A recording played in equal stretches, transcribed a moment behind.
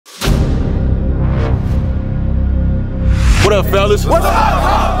What up, fellas? What's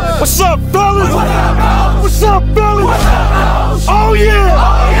up? What's up, fellas? What's up, fellas? Oh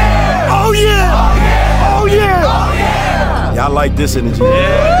yeah! Oh yeah! Oh yeah! Y'all like this energy?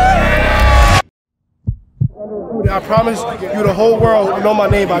 I promise you the whole world will know my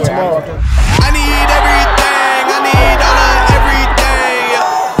name by tomorrow. I need everything, I need all of everything.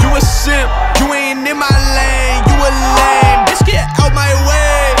 You a simp, you ain't in my lane, you a lame. Bitch, get out my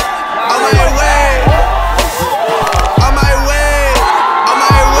way, out my way, out my way, out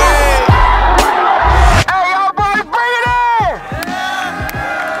my way. Hey, y'all boys, bring it in!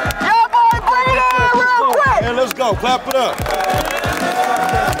 Y'all boys, bring it in real quick! Man, let's go, clap it up.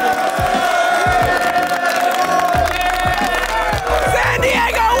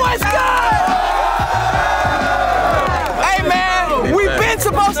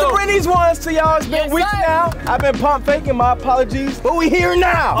 Supposed to bring these ones to y'all. It's been weeks now. I've been pump faking, my apologies, but we here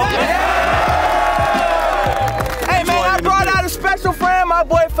now. Hey man, I brought out a special friend, my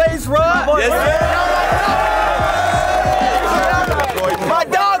boy FaZe Rug. My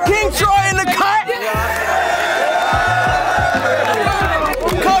dog King Troy in the cut.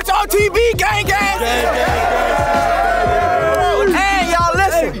 Coach OTB, gang gang. Hey y'all,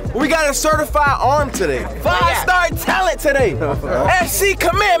 listen, we got a certified arm today. 5-star talent today. FC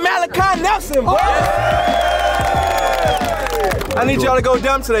commit Malachi Nelson, boy. I need y'all to go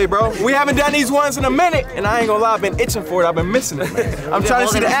dumb today, bro. We haven't done these ones in a minute, and I ain't gonna lie, I've been itching for it. I've been missing it, man. I'm trying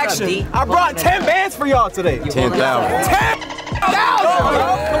to see the action. I brought 10 bands for y'all today. 10,000. 10,000, bro.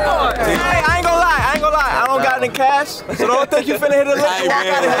 Come on. Hey, I ain't gonna lie. I don't got any cash, so don't think you finna hit a lick.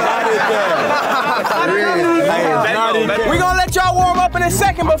 We gonna let y'all warm up in a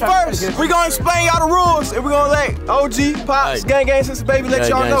second, but first, we gonna explain y'all the rules, and we gonna let OG, Pops, Gang Gang Sister Baby let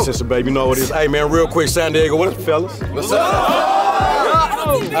y'all know. Sister Baby, you know what it is. Hey man, real quick, San Diego, what up, fellas? What's up?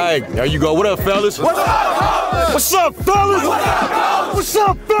 Hey, there you go. What up, fellas? What's up? What's up, fellas? What's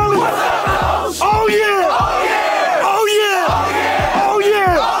up, fellas? Oh yeah! Oh yeah! Oh yeah!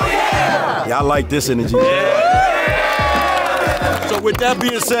 Oh yeah! Y'all like this energy? So with that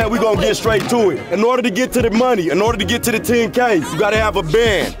being said, we're gonna get straight to it. In order to get to the money, in order to get to the 10K, you gotta have a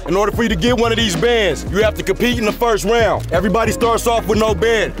band. In order for you to get one of these bands, you have to compete in the first round. Everybody starts off with no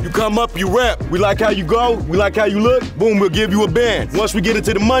band. You come up, you rap. We like how you go, we like how you look, boom, we'll give you a band. Once we get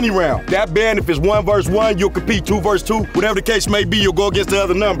into the money round, that band, if it's 1 versus 1, you'll compete 2 versus 2. Whatever the case may be, you'll go against the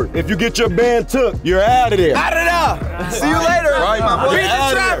other number. If you get your band took, you're out of there. Out of there. See you later. Right? Beat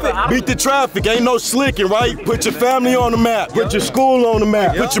the traffic. Beat the traffic, ain't no slicking, right? Put your family on the map, put your school on the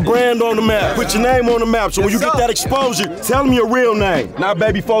map, put your brand on the map, put your name on the map. So when you get that exposure, tell them your real name. Not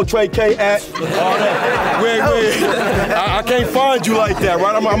baby 4 Trey K at all that. I can't find you like that,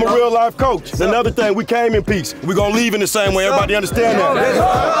 right? I'm a real life coach. Another thing, we came in peace. We gonna leave in the same way. Everybody understand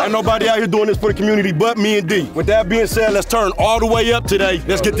that? Ain't nobody out here doing this for the community but me and D. With that being said, let's turn all the way up today.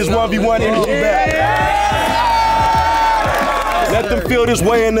 Let's get this 1v1 energy back. Let them feel this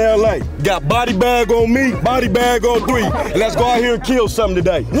way in LA. Got body bag on me, body bag on 3. Let's go out here and kill something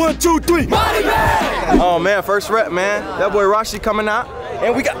today. 1, 2, 3. Body bag! Oh man, first rep, man. That boy Rashi coming out.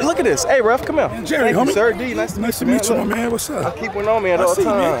 And we got, look at this. Hey, Ref, come here. Jerry, Thank homie. you, sir. D, nice to meet you, my man. What's up? I keep one on me at all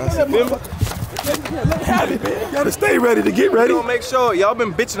times. Have it, man. You gotta stay ready to get ready. We're gonna make sure, y'all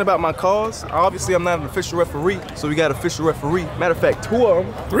been bitching about my calls. Obviously, I'm not an official referee, so we got an official referee. Matter of fact, 2 of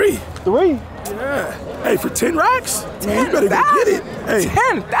them. 3. 3? Yeah. Hey, for 10 racks? Man, you better go get it. Hey.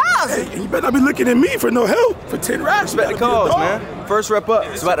 10,000? Hey, you better not be looking at me for no help. For 10 racks, Respect the calls, man. First rep up.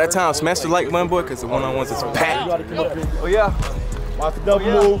 It's about that time. Smash the like button, boy, because the one-on-ones is packed. Oh, yeah. Watch the double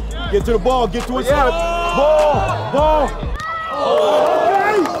move. Get to the ball. Get to it. Ball.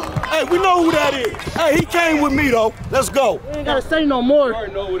 Hey, we know who that is. Hey, he came with me though. Let's go. We ain't gotta say no more.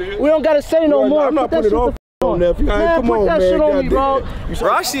 We don't gotta say no more. I'm not putting it on nephew. Man, put that shit on me, bro.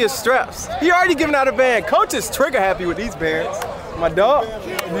 Rashi is straps. He already giving out a band. Coach is trigger happy with these bands. My dog,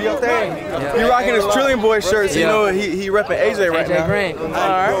 do your thing. He rocking his Trillion Boy shirt, so you know he repping AJ right now. Grant. All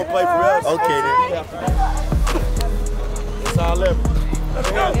right. Play for us. Okay then. That's all left.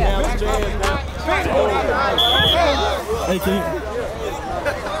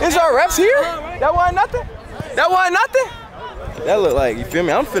 Is our reps here? That wasn't nothing? That wasn't nothing? That look like, you feel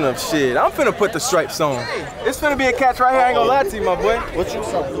me? I'm finna put the stripes on. It's finna be a catch right here, I ain't gonna lie to you, my boy. What you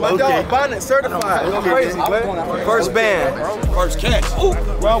talking about? My dog, Bonnet certified. Go crazy, boy. First band. First catch. Ooh.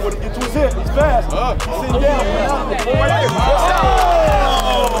 Well, when it get to his hip, he's fast. Sit down.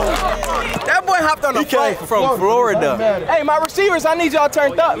 That boy hopped on the flight from Florida. Hey, my receivers, I need y'all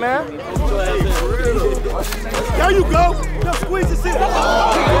turned up, man. There you go. Just squeeze this in.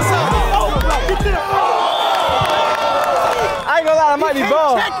 ain't gonna lie, I might be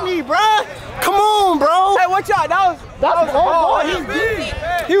bald. Check me, bro. Come on, bro. Hey, watch out. That was a ball.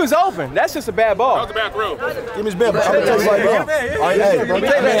 He was open. That's just a bad ball. That was a bad throw. Give me his bad, bro. I'm gonna tell you right now. Hey, bro, take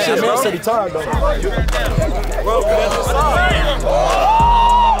that shit, man. Said he tired, though.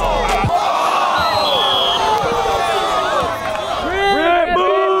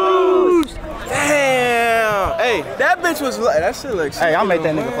 Damn. Hey, that bitch was like, that shit looks. Hey, I'll make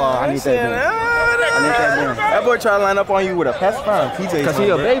that nigga fall. I need that man. That boy try to line up on you with a pacifier and PJ. Cause he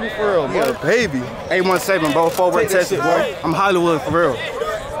a baby for real, bro. Baby. A1-7, bro. Forward tested, boy. I'm Hollywood for real.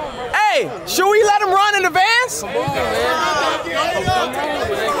 Hey, should we let him run in the vans?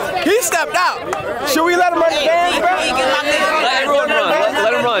 He stepped out. Should we let him run in the vans, bro? Let everyone run.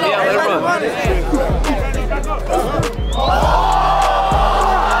 Let him run. Yeah, let him run.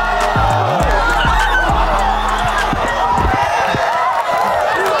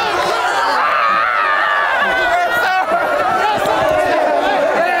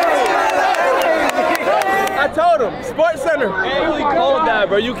 Sports Center. Hey, we called that,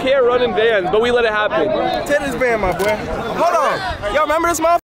 bro. You can't run in vans, but we let it happen. Tennis band, my boy. Hold on. Y'all remember this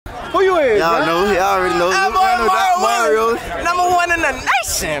motherfucker? Who you is? Y'all know. Y'all already know. That boy Mario. #1 in the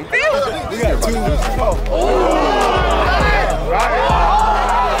nation, bitch. We got 2.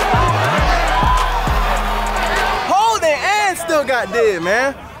 Holding and still got dead,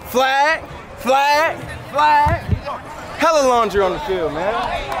 man. Flag. Hella laundry on the field, man.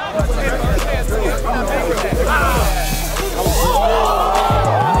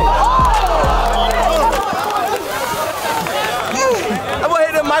 That boy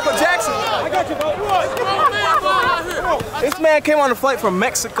hit Michael Jackson. I got you, bro. This man came on a flight from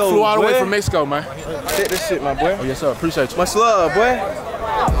Mexico. Flew all the way from Mexico, man. Take this shit, my boy. Oh, yes, sir. Appreciate you. Much love, boy.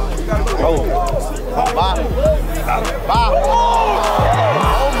 Oh. Bye.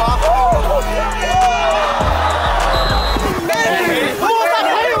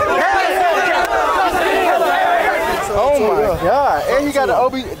 Oh my God. And he got an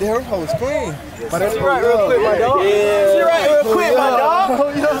OB. Their hoes clean. But that's right real quick, my dog. Yeah. She right real quick, my dog. Oh,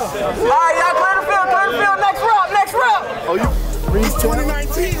 yeah. All right, y'all clear the field. Next rep. Oh, you. He's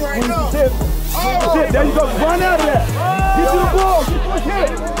 2019 right now. Oh, there you go. Run out of that. Get to the ball.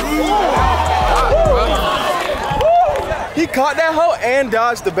 He caught that hoe and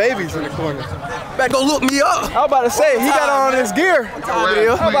dodged the babies in the corner. Better go look me up. I was about to say, he got on his gear. I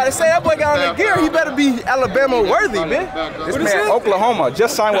was about to say, that boy got on his gear. He better be Alabama worthy, man. This man, Oklahoma,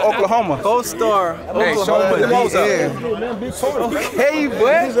 just signed with Oklahoma. Gold Star, Oklahoma. Hey,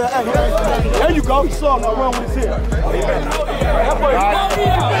 boy. There you go. He saw him. Now run with his head.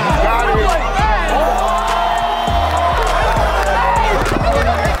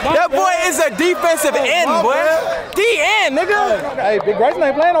 That boy is a defensive end, boy. D-end, nigga. Hey, Big Grayson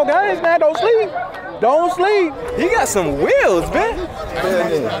ain't playing no games, man. Don't sleep. He got some wheels, man.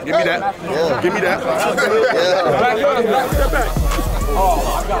 Give me that. Yeah. Give me that.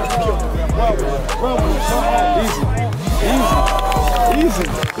 Easy.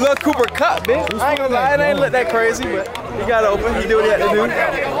 Little Cooper Cup, bitch. I ain't gonna lie, it ain't look that crazy, but he got open. He did what he had to do.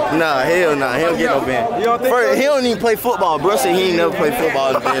 Nah, hell nah. He don't get no band. You don't think so? He don't even play football. Bro said he ain't never played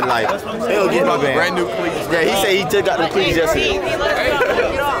football in his life. He don't get no band. Brand new cleats. Yeah, he said he just got the cleats yesterday.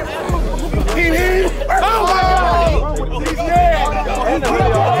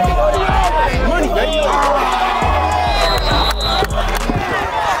 Money, baby.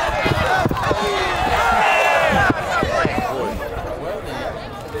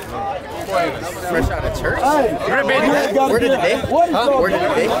 Fresh out of church? Where did they? Where did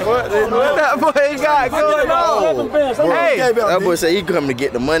they? What that boy got going on? Hey, That boy said he come to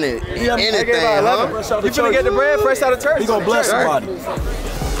get the money. Anything, huh? You finna get the bread fresh out of church. He gonna bless somebody.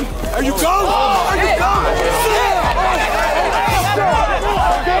 There you go.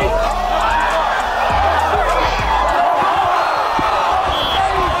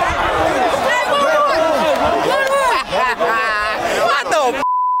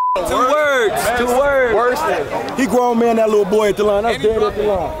 Two words. Worse than. He grown man, that little boy at the line. That's dead at the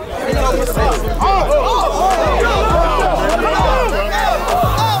line.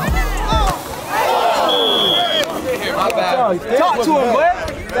 Talk to him, boy.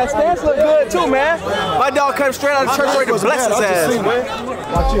 That stance look good too, man. My dog came straight out of church ready to bless his ass.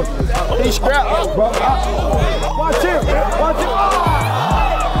 Watch him. He scrapped. Watch him.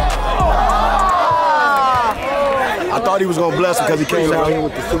 I thought he was gonna bless him because he came out here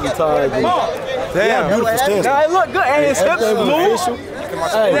with the suit and tie. Damn, beautiful stance. Nah, it looked good, and his hips moved.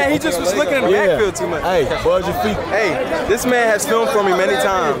 Man, he just was looking in the backfield too much. Hey, budge your feet. Hey, this man has filmed for me many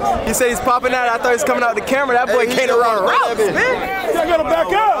times. He said he's popping out. I thought he's coming out the camera. That boy can't around routes, man. I gotta back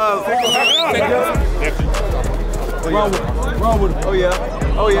up. Oh yeah.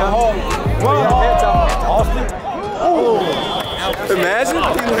 Oh yeah. Austin. Imagine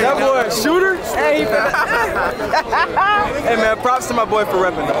that boy a shooter. Hey, hey man, props to my boy for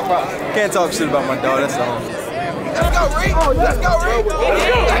repping though. Props. Can't talk shit about my dog. That's the homie. Let's go, Reed. Let's go, Reed. Get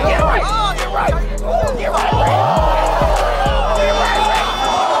right. Get right. Get right.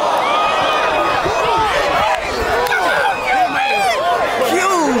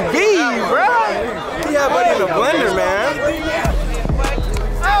 QB, bro. He had buddy in the blender, man.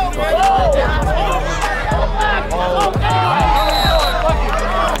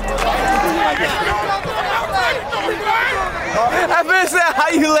 I've been saying, how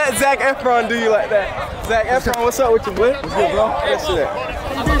you let Zac Efron do you like that? Zac Efron, what's up with you, boy? What's good, bro? Let's see that.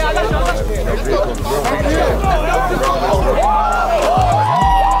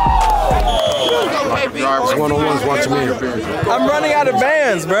 One-on-ones, watch me. I'm running out of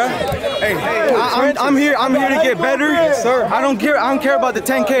bands, bro. Hey, I'm here to get better. Yes, sir. I don't care about the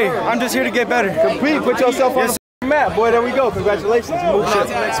 10K. I'm just here to get better. Compete, put yourself on the map, boy. There we go. Congratulations. Moving on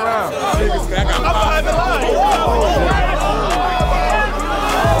to the next round.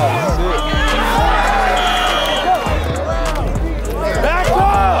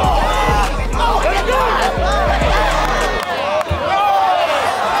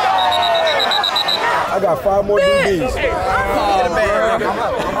 I got 5 more DBs.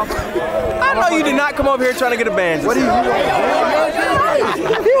 I know you did not come over here trying to get a band. What are you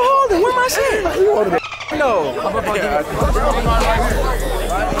holding? Where my shit? No.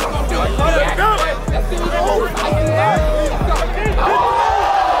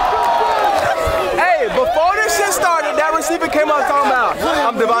 Hey, before this shit started, that receiver came up talking about,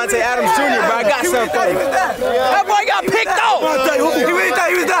 I'm Devontae Adams Jr., but I got something for you. That boy got picked off. You really thought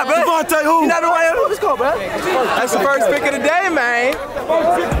he was that, bro? Devontae who? You not know what's called, bro? That's the first pick of the day, man.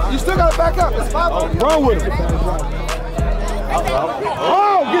 You still gotta back up. It's 5. Run with him.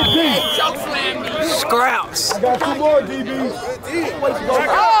 Oh, get deep. Scraps. I got 2 more DBs.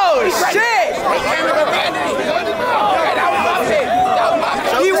 Oh, shit.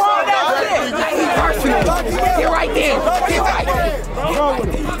 He won that shit. Get right there. Get right there.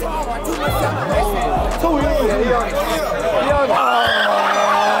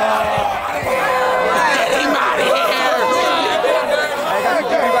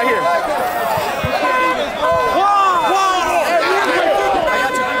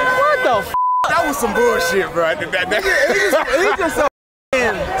 That was some bullshit, bro. He just so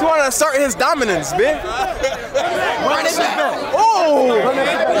trying to assert his dominance, bitch. Run it back. Oh!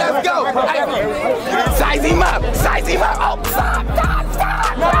 Let's go. Size him up. Size him up. Oh, stop.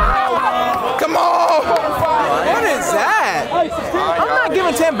 Come on. What is that? I'm not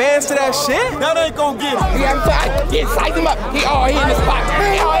giving 10 bands to that shit. That ain't gonna get him. He outside. Yeah, size him up. He in the spot.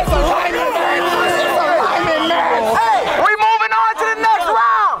 It's a lineman, man. It's a lineman, man. Hey, we moving on to the next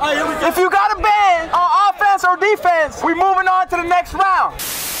round. If you got a band on offense or defense, we moving on to the next round.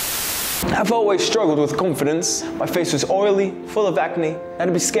 I've always struggled with confidence. My face was oily, full of acne.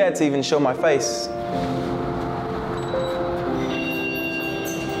 I'd be scared to even show my face.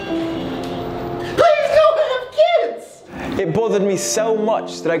 Please don't have kids. It bothered me so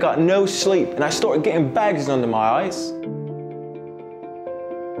much that I got no sleep and I started getting bags under my eyes.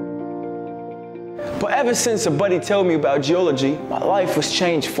 But ever since a buddy told me about geology, my life was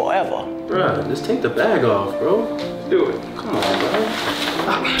changed forever. Bruh, just take the bag off, bro. Let's do it. Come on, bro.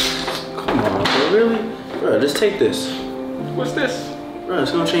 Come on, bro. Really? Bruh, just take this. What's this? Bruh,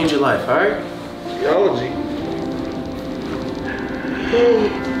 it's gonna change your life, alright? Geology.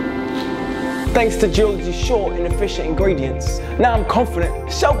 Thanks to geology's short and efficient ingredients, now I'm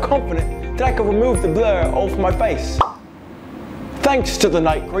confident, so confident, that I can remove the blur off my face. Thanks to the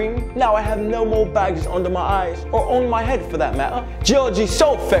night cream, now I have no more bags under my eyes, or on my head for that matter. Geology's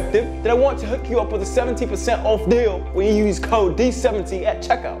so effective that I want to hook you up with a 70% off deal when you use code D70 at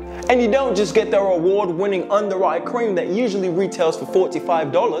checkout. And you don't just get their award-winning under-eye cream that usually retails for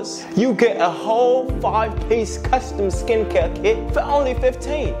 $45. You get a whole 5-piece custom skincare kit for only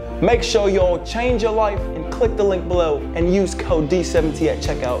 $15. Make sure you'll change your life and click the link below and use code D70 at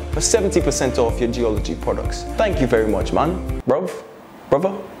checkout for 70% off your geology products. Thank you very much, man.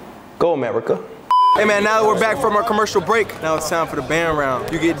 Brother, go America. Hey man, now that we're back from our commercial break, now it's time for the band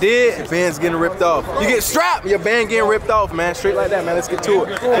round. You get dead, your band's getting ripped off. You get strapped, your band getting ripped off, man. Straight like that, man. Let's get to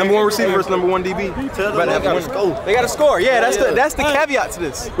it. Number 1 receiver versus number 1 DB. They got to score. Yeah, that's the caveat to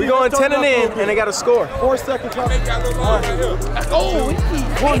this. We going 10 and in, and they got to score. 4 seconds. Oh,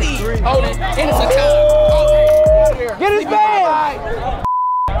 1, 3. Hold it. And it's a time. Get his band.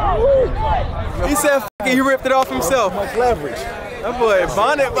 He said, F it, he ripped it off himself. Much leverage. That boy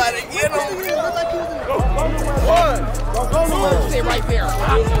Bonnet about to get him. 1. Sit right there.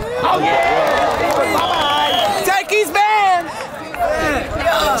 Oh, yeah! Take his man!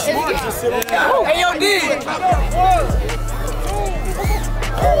 Hey, yo, D!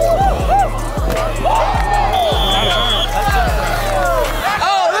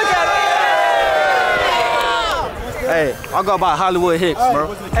 Oh, look at it! Hey, I'll go by Hollywood Hicks,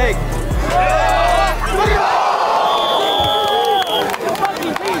 bro. Hey.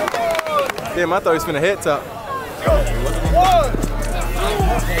 Damn, I thought he was finna head top.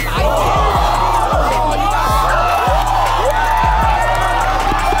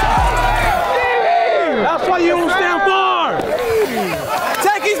 That's why you don't stand far.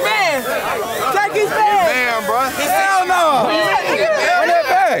 Take his man. Take his man. Damn, bro. Hell no. Run that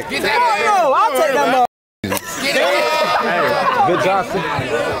back. Get that man. No, I'll take that mother. Good Johnson.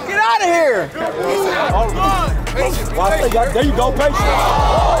 Get out of here. There you go, patient.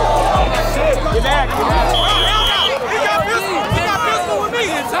 Get back. He got pistol with me. He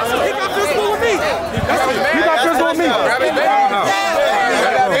got pistol with me. You got pistol with me. Grab it back.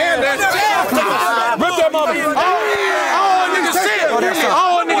 Rip that mother. Oh, nigga shit. Oh,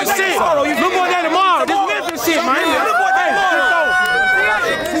 nigga shit. Look on that tomorrow. This Memphis shit, man.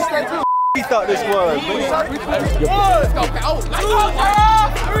 He thought this was. Let's go.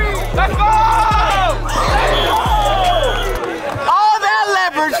 Let's go. All that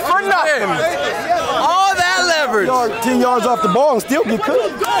leverage for nothing. All that leverage. 10 yards off the ball and still get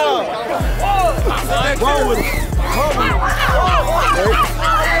cooked. Wrong with him.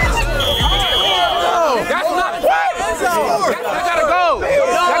 That's not what? That gotta go.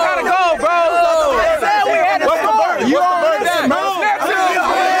 That gotta go, bro. What's the bird? You already said no.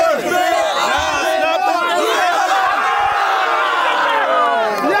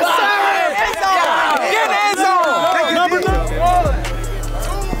 Yes, sir. Get in the end zone. Number 9.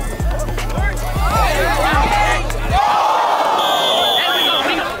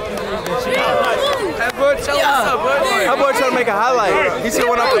 That boy trying to make a highlight. He still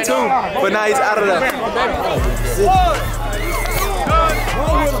went up for 2, but now he's out of there.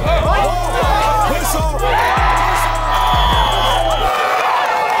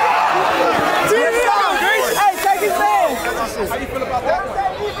 Hey, take his man. How you feel about that?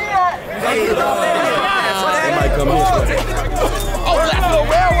 They might come this way. Oh, that's the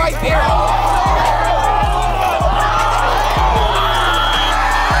rail right there.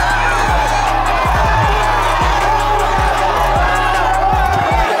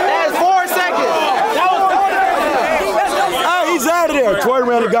 Troy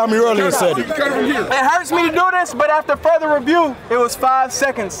ran and got me early and said it. It hurts me to do this, but after further review, it was 5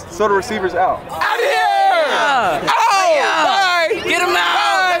 seconds, so the receiver's out. Out of here! Oh! Get him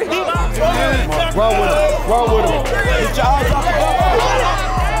out! Run with him. Run with him. Get your eyes off the ball.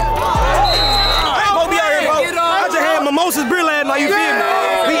 I ain't gonna be out here, bro. I just had mimosas beer last night, you feel me?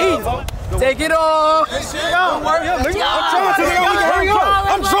 We eat. Take it off! I'm trying to, hurry up.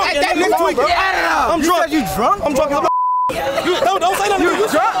 I'm drunk. I'm drunk. You drunk? I'm drunk as a don't say nothing. You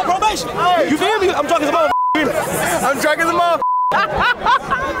drunk? Probation. You feel me? I'm drunk as a mother. I'm drunk as a mother.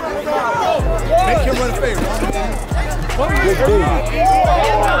 Make him run favor. Good D.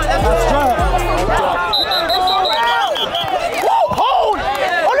 Let's try. Hold!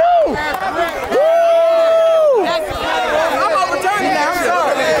 Oh no! Woo! I'm overturning that.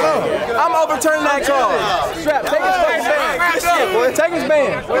 I'm overturning that call. Strap, take his fucking band. Take his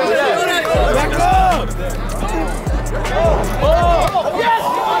band. Back up!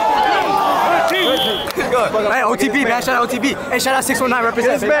 Hey, OTB, man. Shout out OTB. Hey, shout out 619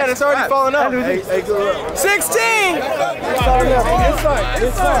 represent. This man, it's already falling up. 16!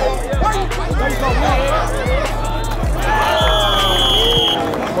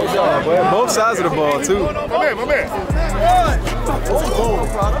 Both sides of the ball, too. My man.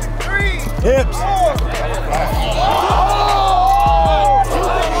 Hips.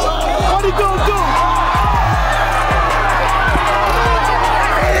 What he gonna do?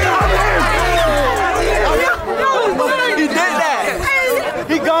 He did that.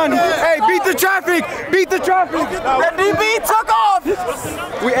 He gone. Hey, beat the traffic. Beat the traffic. That DB took off.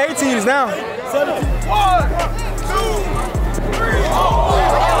 We 18s now. 1, 2, 3.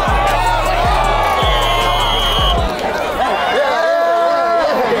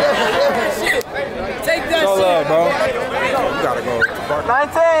 Take that No shit. love, bro. You gotta go.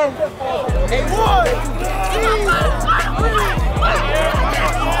 19. Hey, 1.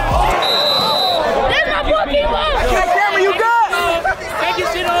 Camera, you good? Take your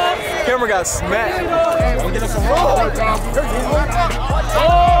shit off. Camera got smacked.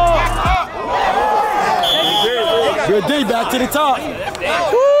 Good D, back to the top.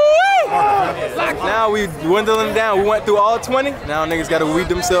 Now we dwindling down. We went through all 20. Now niggas got to weed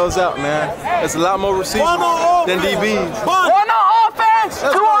themselves out, man. There's a lot more receivers than DBs. One on offense,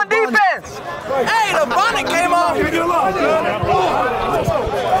 two on defense. Hey, the bonnet came off.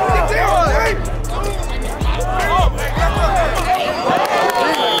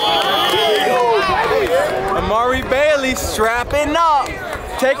 Amari Bailey strapping up.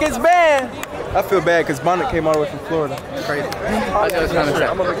 Take his band. I feel bad because Bonnet came all the way from Florida. Crazy. I know it's kind of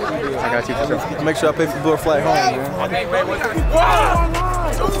sad. I got you for sure. Make sure I pay for the blue flight home, man. What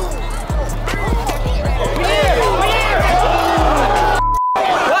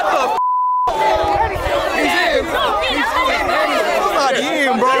the f? He's not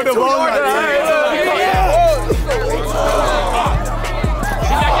in, bro. The ball's not in.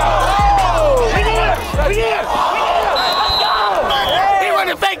 He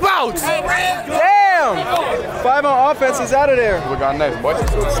running fake routes. Damn! 5 on offense, he's out of there. We got next, boy.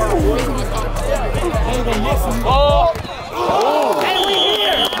 Oh! Hey, we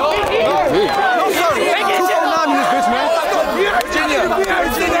here! We here! No, sir. Take it, shit. 2 in this bitch, man. Virginia.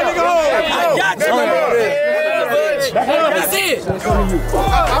 Send that nigga home. I got you. That's it.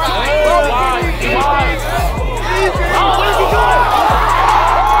 Oh, what is he doing?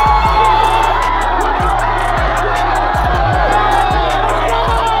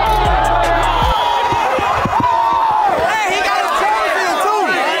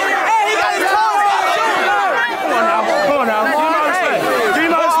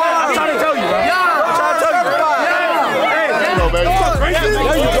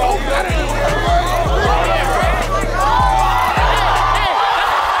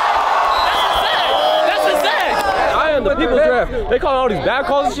 They call all these bad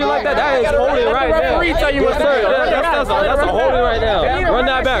calls and shit like that. That is holding right now. Referee tell you what to do. That's a holding right now. Run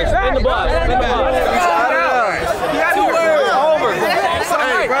that back. Spin the box. Spin the box.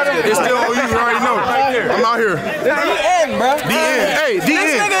 It's still on you already know. I'm out here. DN, bro. DN. Hey, DN.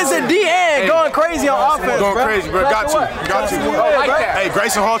 This nigga is a DN going crazy on offense, Going crazy, bro. Got to. Got to. Hey,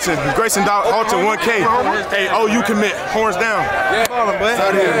 Grayson Halton. Grayson Halton, 1K. Hey, OU commit. Horns down. Yeah, bud.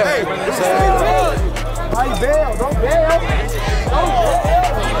 Hey. Don't bail. Don't bail.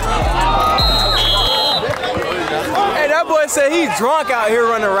 Hey, that boy said he's drunk out here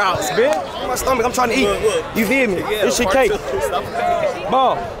running routes, bitch. My stomach, I'm trying to eat. You feel me? This shit cake.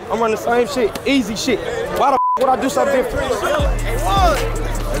 Ball, I'm running the same shit. Easy shit. Why the f would I do something different?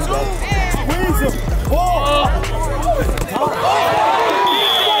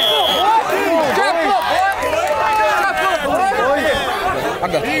 I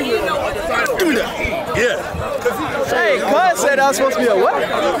got it. Give me that. Yeah. Hey, Cuz said that was supposed to be a what? A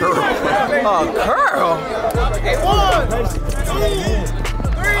curl. Hey, 1, 2, 3.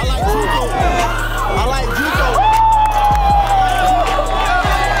 I like juco.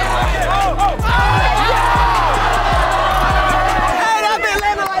 Hey, that been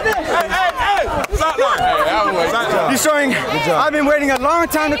landing like this. Hey. Deestroying, I've been waiting a long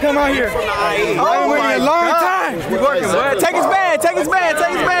time to come out here. I've been waiting a long time. He's working, boy. Take his band. Take his band.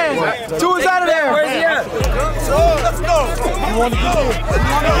 Take his band. 2 is out of there. Where's he at? Let's go. You want to get in?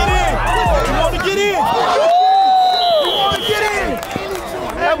 You want to get in? You want to get in?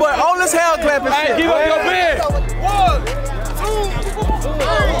 That boy old as hell clapping shit. Keep up your bed. 1, 2.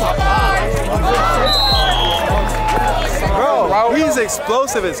 Bro, he's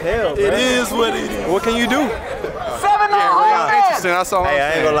explosive as hell. It is what it is. What can you do? 7 on offense. That's all. Hey,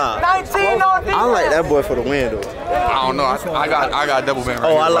 I ain't gonna lie. 19 on defense. I like that boy for the win, though. I don't know. I got double band right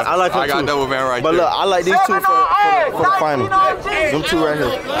Oh, here. I like him I got too. double band right But there. look, I like these two for the final. Them 2 right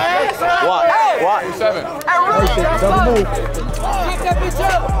here. Watch. 7. Double move. Pick that bitch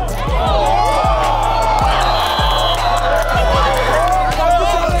up.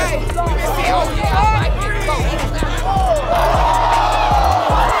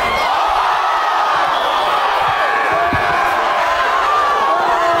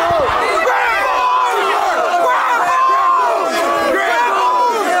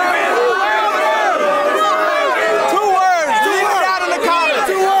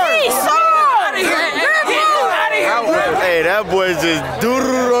 That boy's just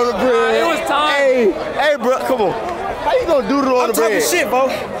doodle on the bread. It was time. Hey, bro, come on. How you gonna doodle on the bread? I'm talking shit, bro.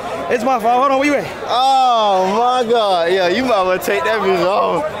 It's my fault. Hold on, where you at? Oh my God. Yeah, you might want to take that bitch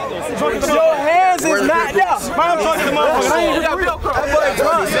off. Your hands is not there. I'm talking to motherfuckers. I ain't even got That boy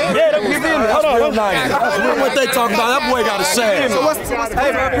drunk. Yeah, don't give in. Hold on. What they talking about? That boy got a shame.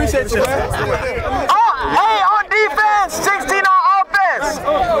 Hey, man, appreciate you, man. Hey, on defense, 16 on offense.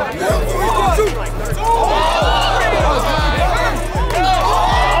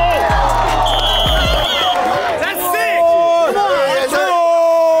 That's it.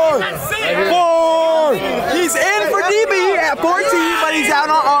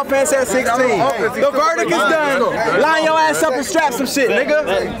 offense at 16. The verdict is done. Line your ass up and strap some shit, nigga.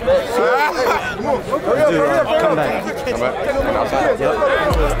 Come back. Yep.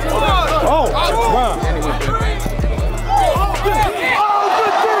 Oh, wow.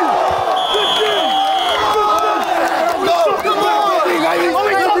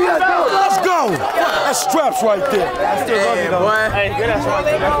 Let's go. That's straps right there.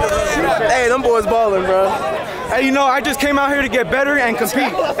 Hey, them boys balling, bro. Hey, you know, I just came out here to get better and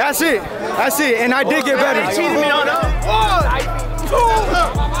compete. That's it. That's it. And I did get better.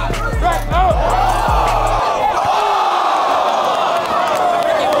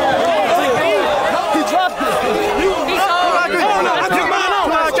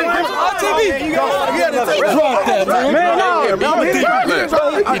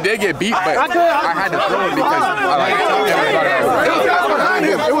 He did get beat, but I had to throw it because I like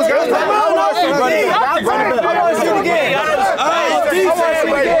it was good.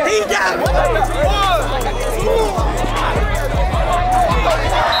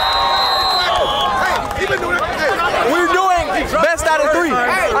 We're doing best out of 3.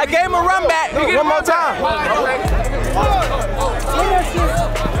 I gave him a run back one more time.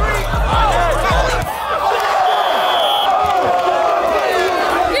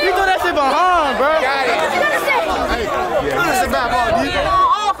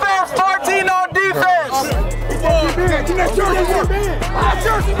 Offense, 14 on defense. That's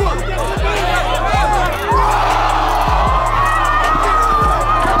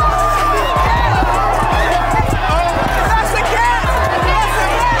the cat.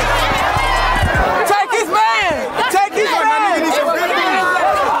 Take his man. Take his man.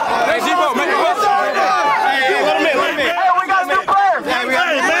 Hey, Zebo, make it work. Hey, we got a new player.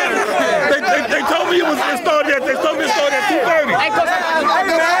 They told me it was started at 2:30. Hey,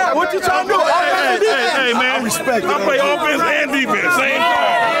 man, what you trying to do? Hey, man. I respect it. I play offense and defense, same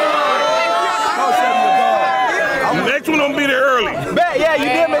time. Next one gonna be there early. Bet, yeah, you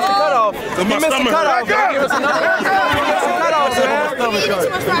did miss the cutoff. You missed the cutoff. Give us another cutoff, man.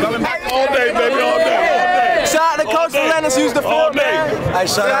 All day, baby, all day. Shout out to Coach for letting us use the field, man. Hey,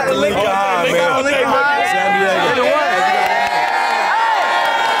 shout out to Lincoln High, man. San Diego.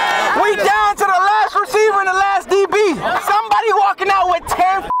 We down to the last receiver and the last DB. Somebody walking out with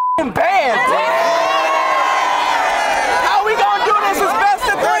 10 bands. How we gonna do this is best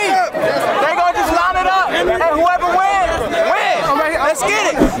of 3. They gonna just line it up, and whoever wins, wins. Let's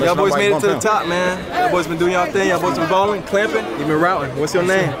get it. Y'all boys made it to the top, man. Y'all boys been doing y'all thing. Y'all boys been bowling, clamping, you been routing. What's your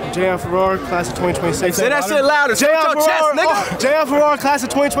name? J.L. Farrar, class of 2026. Say that shit louder. J.L. Your chest, nigga. J.L. Farrar, class of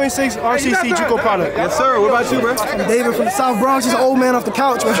 2026, RCC JUCO product. Yes, sir. What about you, bro? I'm David from the South Bronx. He's an old man off the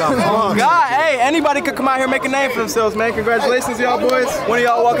couch, man. God, hey, anybody could come out here and make a name for themselves, man. Congratulations, y'all boys. One of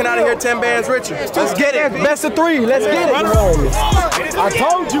y'all walking out of here 10 bands richer. Let's get it. Best of 3. Let's get it. I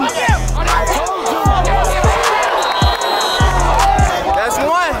told you. That's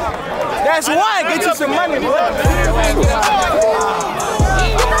one. That's one. Get you some money, bro.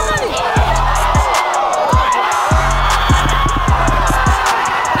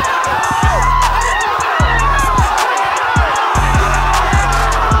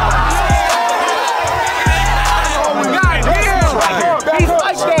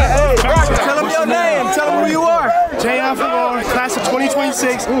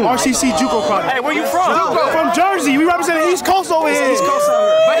 RCC JUCO product. Hey, where you from? From Jersey. We represent the East Coast over here. East Coast over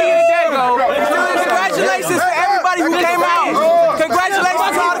here. But he in Dago. Congratulations to everybody who came out.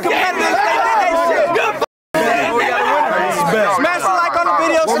 Congratulations to all the competitors. They did their shit. Smash the like on the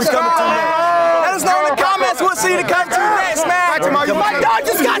video. Subscribe. Let us know in the comments what city to come to next, man. My dog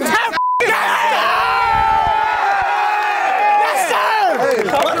just got 10. Yes, sir.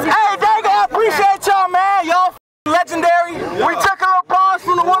 Hey, Dago, I appreciate y'all, man. Y'all legendary. We took a little pause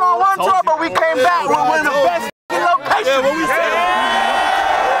from the one-on-one tour, but we came back with one of the best locations. Yeah, what we said.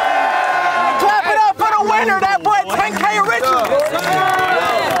 Clap it up for the winner, that boy 10K Richard.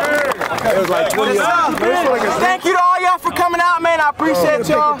 It was like 20 Thank you to all y'all for coming out, man. I appreciate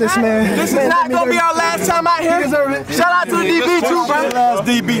y'all. This man. This is not gonna be our last time out here. Shout out to the DB too, bro. Last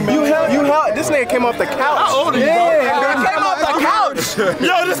DB, man. You helped. This nigga came off the couch. How old are you? Yeah, he came off the couch.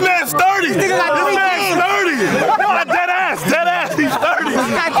 Yo, this man's 30. This man's 30. Dead ass. He's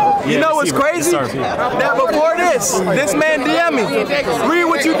 30. You know what's crazy? That before this man DM me. Read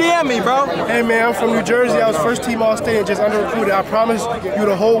what you DM me, bro. Hey man, I'm from New Jersey. I was first team All-State and just under-recruited. I promise you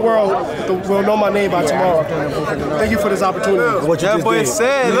the whole world will know my name by tomorrow. Thank you for this opportunity. What you that just boy did.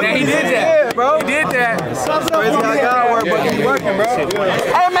 said. Look, he did that, bro. He did that. It's crazy how God work, but he's working, bro.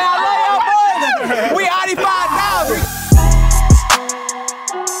 Hey man, I love y'all boys. We 85,000.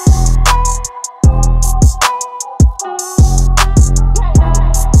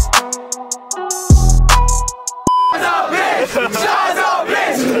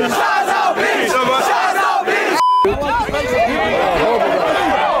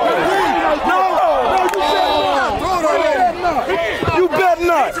 You better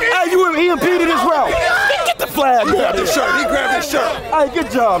not. Hey, he impeded his route. Get the flag. He grabbed his shirt. He grabbed his shirt. Hey, good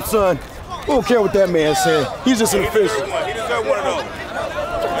job, son. We don't care what that man said. He's just an official. He deserved one of those.